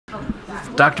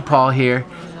Dr. Paul here.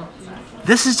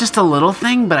 This is just a little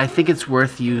thing, but I think it's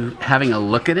worth you having a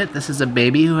look at it. This is a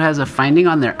baby who has a finding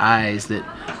on their eyes that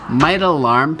might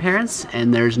alarm parents,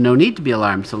 and there's no need to be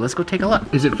alarmed, so let's go take a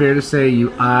look. Is it fair to say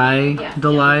you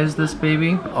idolize this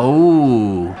baby?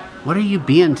 Oh, what are you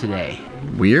being today?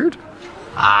 Weird?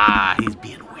 Ah, he's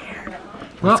being weird.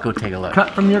 Let's go take a look.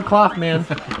 Cut from your cloth, man.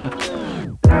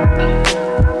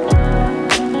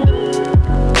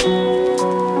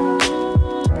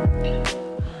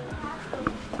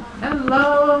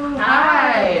 Hello.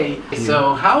 Hi.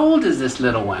 So how old is this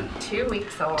little one? 2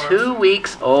 weeks old. 2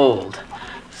 weeks old.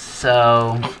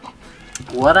 So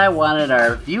what I wanted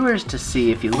our viewers to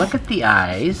see, if you look at the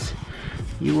eyes,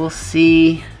 you will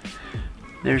see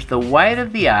there's the white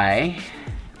of the eye.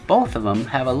 Both of them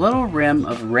have a little rim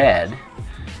of red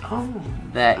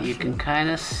that you can kind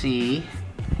of see.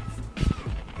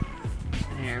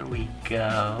 There we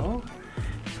go.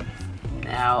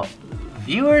 Now,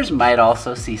 viewers might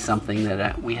also see something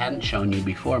that we hadn't shown you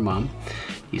before, Mom.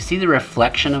 You see the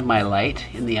reflection of my light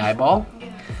in the eyeball?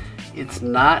 It's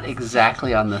not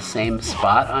exactly on the same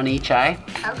spot on each eye.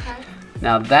 Okay.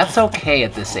 Now, that's okay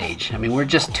at this age. I mean, we're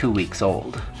just 2 weeks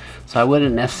old. So I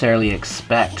wouldn't necessarily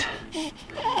expect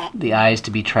the eyes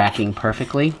to be tracking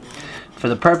perfectly. For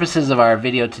the purposes of our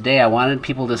video today, I wanted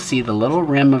people to see the little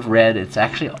rim of red. It's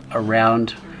actually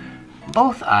around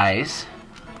both eyes.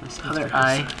 This other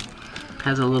eye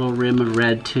has a little rim of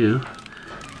red too.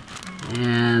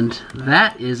 And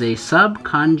that is a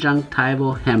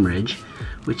subconjunctival hemorrhage,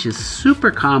 which is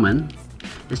super common.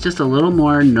 It's just a little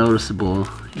more noticeable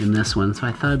in this one, so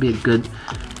I thought it'd be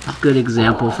a good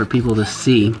example for people to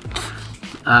see.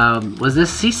 Was this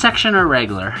C-section or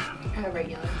regular?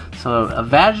 Regular. So a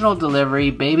vaginal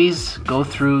delivery, babies go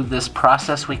through this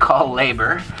process we call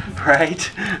labor,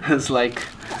 right? It's like,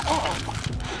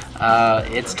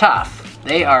 it's tough.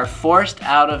 They are forced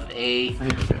out of a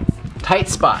tight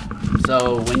spot.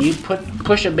 So when you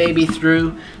push a baby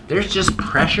through, there's just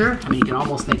pressure. I mean, you can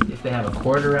almost think if they have a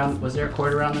cord around, was there a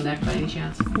cord around the neck by any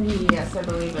chance? Yes, I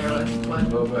believe there was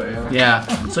one. Yeah,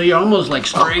 so you're almost like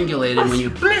strangulated when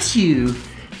you, bless you,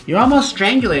 you're almost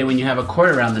strangulated when you have a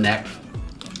cord around the neck,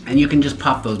 and you can just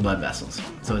pop those blood vessels.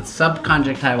 So it's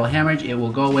subconjunctival hemorrhage. It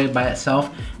will go away by itself.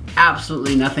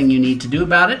 Absolutely nothing you need to do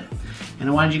about it. And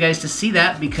I wanted you guys to see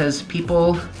that because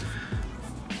people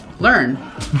learn.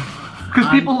 Because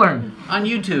people learn. On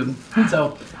YouTube.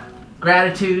 So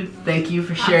gratitude, thank you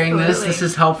for sharing this. This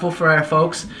is helpful for our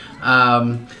folks.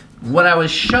 What I was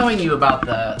showing you about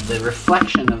the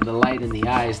reflection of the light in the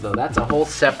eyes, though, that's a whole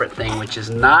separate thing, which is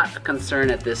not a concern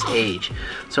at this age.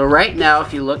 So right now,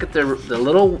 if you look at the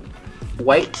little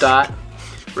white dot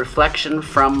reflection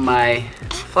from my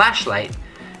flashlight,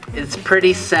 it's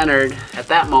pretty centered. At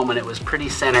that moment, it was pretty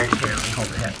centered. Here, let me hold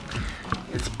it head.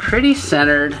 It's pretty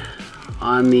centered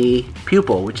on the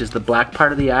pupil, which is the black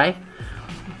part of the eye.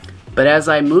 But as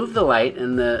I move the light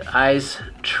and the eyes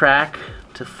track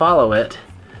to follow it,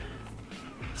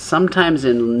 sometimes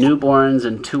in newborns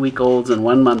and 2-week-olds and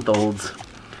 1-month-olds,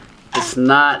 it's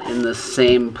not in the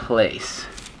same place.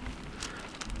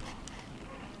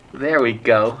 There we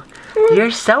go.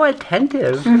 You're so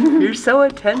attentive. You're so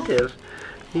attentive.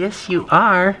 Yes, you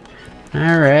are.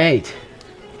 All right.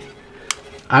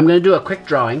 I'm going to do a quick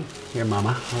drawing. Here,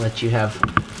 Mama, I'll let you have.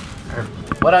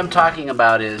 What I'm talking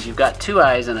about is you've got 2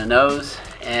 eyes and a nose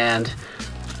and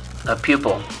a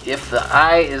pupil. If the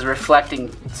eye is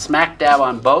reflecting smack dab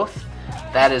on both,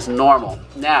 that is normal.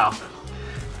 Now,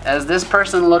 as this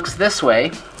person looks this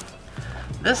way,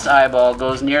 this eyeball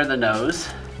goes near the nose,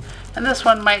 and this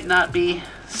one might not be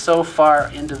so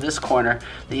far into this corner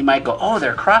that you might go, oh,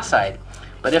 they're cross-eyed.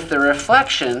 But if the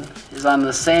reflection is on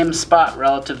the same spot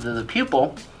relative to the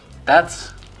pupil,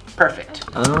 that's perfect.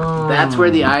 Oh. That's where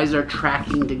the eyes are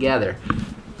tracking together.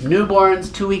 Newborns,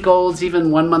 2-week-olds, even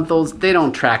 1-month-olds, they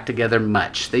don't track together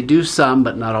much. They do some,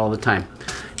 but not all the time.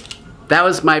 That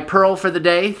was my pearl for the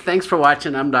day. Thanks for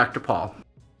watching. I'm Dr. Paul.